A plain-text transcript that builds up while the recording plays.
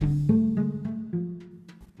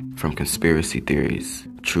From conspiracy theories,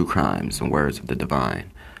 true crimes, and words of the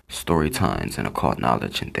divine, story times and occult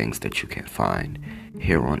knowledge and things that you can't find,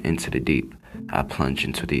 here on Into the Deep, I plunge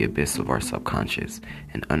into the abyss of our subconscious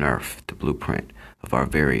and unearth the blueprint of our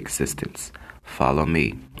very existence. Follow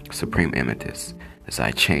me, Supreme Amethyst, as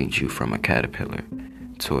I change you from a caterpillar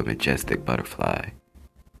to a majestic butterfly.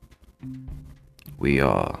 We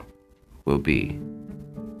all will be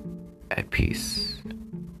at peace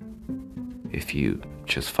if you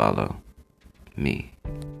just follow me.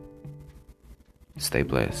 Stay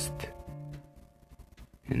blessed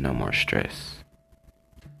and no more stress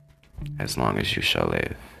as long as you shall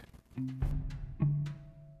live.